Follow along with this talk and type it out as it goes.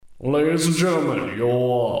Ladies and gentlemen,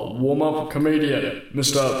 your warm-up comedian,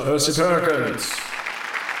 Mr. Percy Perkins.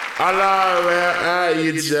 Hello, how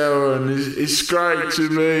you doing? It's great to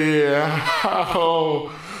be here.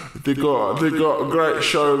 Oh, they got a great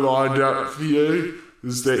show lined up for you.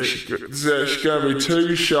 There's actually going to be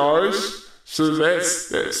 2 shows, so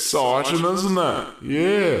that's exciting, isn't it?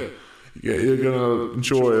 Yeah, you're going to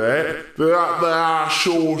enjoy that. They are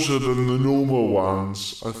shorter than the normal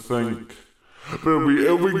ones, I think. But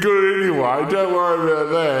it'll be good anyway, don't worry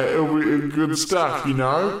about that. It'll be good stuff, you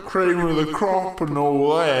know, cream of the crop and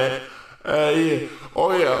all that. Yeah.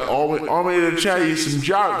 Oh yeah, I'm here to tell you some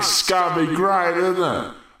jokes. It's gonna be great, isn't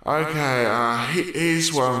it? Okay,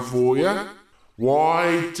 here's one for you.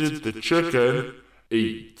 Why did the chicken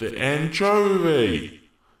eat the anchovy?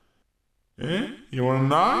 Yeah? You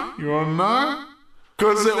wanna know?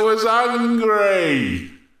 'Cause it was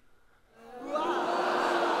hungry.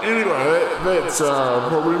 Anyway, that's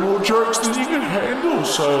probably more jokes than you can handle,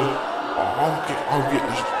 so I'll get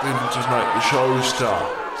them to make the show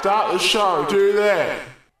start. Start the show, do that.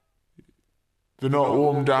 They're not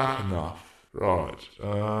warmed up enough. Right,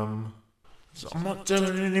 so I'm not doing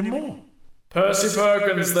it anymore. Percy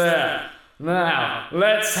Perkins there. Now,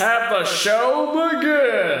 let's have the show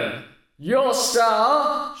begin. Your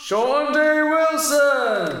star, Sean D.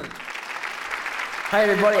 Wilson. Hey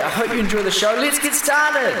everybody, I hope you enjoy the show. Let's get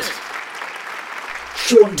started.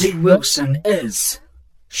 Sean D. Wilson is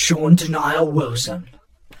Sean Denial Wilson.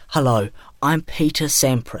 Hello, I'm Peter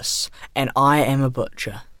Sampras, and I am a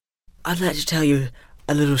butcher. I'd like to tell you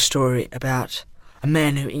a little story about a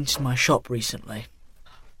man who entered my shop recently.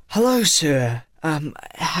 Hello, sir.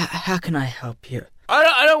 How can I help you?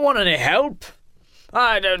 I don't want any help.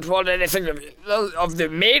 I don't want anything of the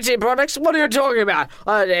meaty products. What are you talking about?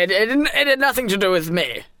 It had nothing to do with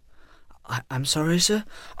me. I'm sorry, sir?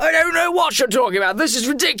 I don't know what you're talking about. This is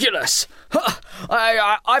ridiculous.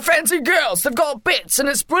 I fancy girls. They've got bits and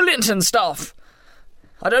it's brilliant and stuff.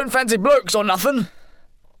 I don't fancy blokes or nothing.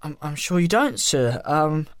 I'm sure you don't, sir.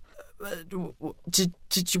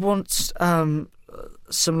 Did you want,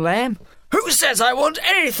 some lamb? Who says I want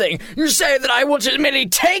anything? You say that I want to merely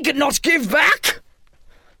take and not give back?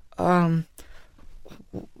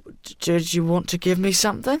 Did you want to give me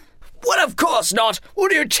something? Well, of course not.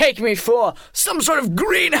 What do you take me for? Some sort of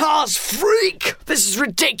greenhouse freak? This is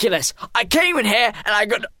ridiculous. I came in here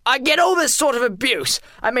and I get all this sort of abuse.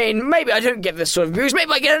 I mean, maybe I don't get this sort of abuse.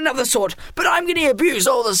 Maybe I get another sort. But I'm getting abused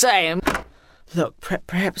all the same. Look,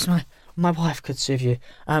 perhaps my wife could serve you.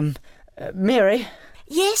 Mary?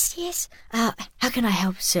 Yes. How can I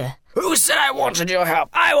help, sir? Who said I wanted your help?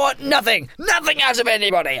 I want nothing. Nothing out of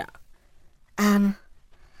anybody.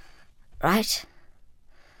 Right.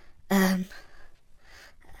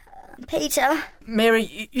 Peter?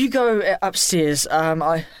 Mary, you go upstairs.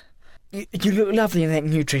 You look lovely in that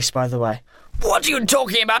new dress, by the way. What are you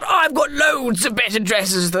talking about? I've got loads of better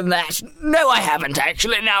dresses than that. No, I haven't,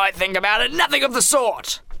 actually, now I think about it. Nothing of the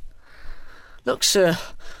sort. Look, sir,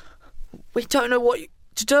 we don't know what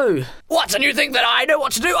to do. What, and you think that I know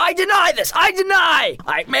what to do? I deny this! I deny!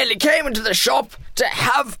 I merely came into the shop to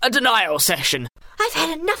have a denial session. I've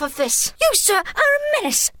had enough of this. You, sir, are a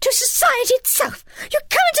menace to society itself. You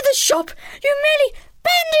come into the shop, you merely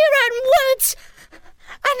bandy around words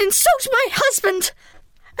and insult my husband,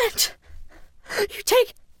 and you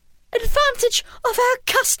take advantage of our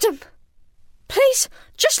custom. Please,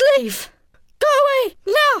 just leave. Go away,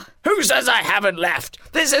 now! Who says I haven't left?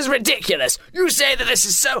 This is ridiculous. You say that this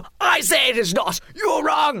is so. I say it is not. You're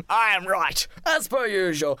wrong. I am right. As per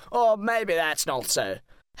usual. Or maybe that's not so.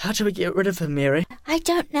 How do we get rid of him, Mary? I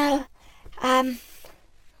don't know.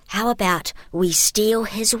 How about we steal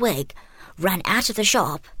his wig, run out of the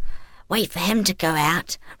shop, wait for him to go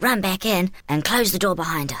out, run back in, and close the door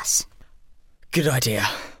behind us? Good idea.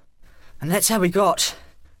 And that's how we got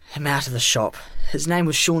him out of the shop. His name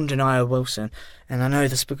was Sean Denial Wilson, and I know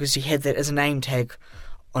this because he had that as a name tag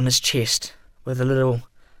on his chest with a little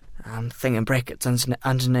thing in brackets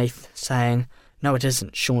underneath saying, "No, it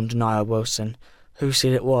isn't Sean Denial Wilson." Who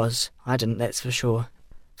said it was? I didn't, that's for sure.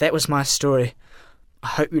 That was my story. I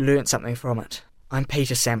hope you learnt something from it. I'm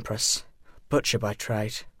Peter Sampras, butcher by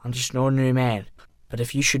trade. I'm just an ordinary man. But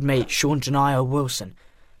if you should meet Sean Denial Wilson,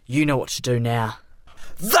 you know what to do now.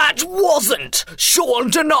 That wasn't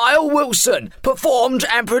Sean Denial Wilson, performed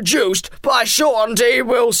and produced by Sean D.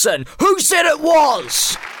 Wilson. Who said it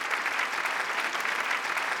was?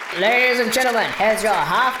 Ladies and gentlemen, here's your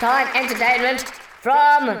halftime entertainment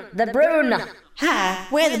from The Brune. Hi,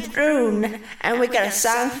 we're The Brune, and we got a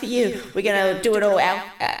song for you. We're gonna do it all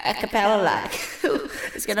a cappella like.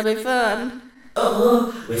 It's gonna be fun.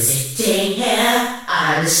 Oh, we're sitting here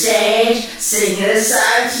on the stage, singing a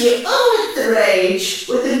song to you all with the rage,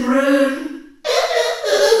 with the broom.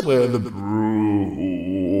 Where the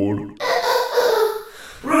brood.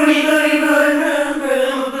 Broody, broody, broody, broom,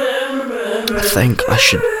 broom, broom, broom, broom. I think I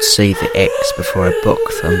should see the acts before I book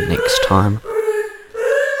them next time.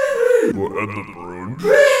 Where the brood.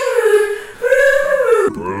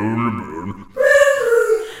 Brood.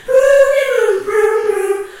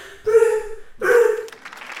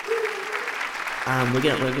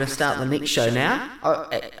 We're gonna start the next show now.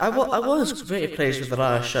 I was very pleased with the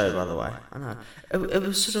last show, by the way. I know it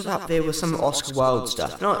was sort of up there with some Oscar Wilde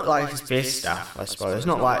stuff, not like his best stuff, I suppose.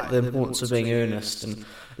 Not like The Importance of Being Earnest and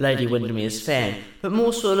Lady Windermere's Fan, but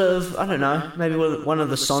more sort of, I don't know, maybe one of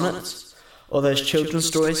the sonnets or those children's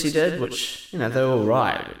stories he did, which they're all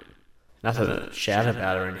right, nothing to shout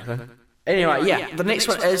about or anything. Anyway, yeah, the next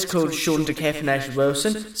one is called Sean Decaffeinated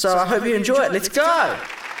Wilson, so I hope you enjoy it. Let's go.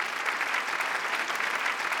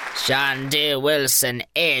 Sean D. Wilson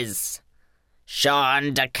is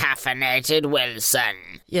Sean Decaffeinated Wilson.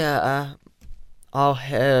 Yeah, I'll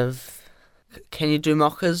have... Can you do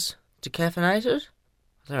mochas decaffeinated?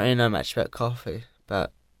 I don't really know much about coffee,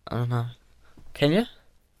 but I don't know. Can you?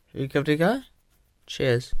 You give it a go?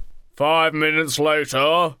 Cheers. 5 minutes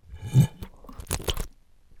later.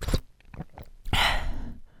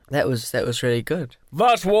 That was really good.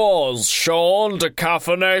 That was Sean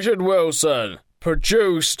Decaffeinated Wilson.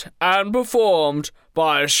 Produced and performed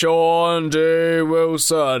by Sean D.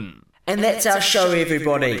 Wilson. And that's our show,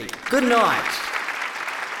 everybody. Good night.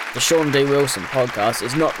 The Sean D. Wilson podcast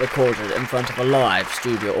is not recorded in front of a live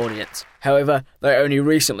studio audience. However, they only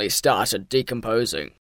recently started decomposing.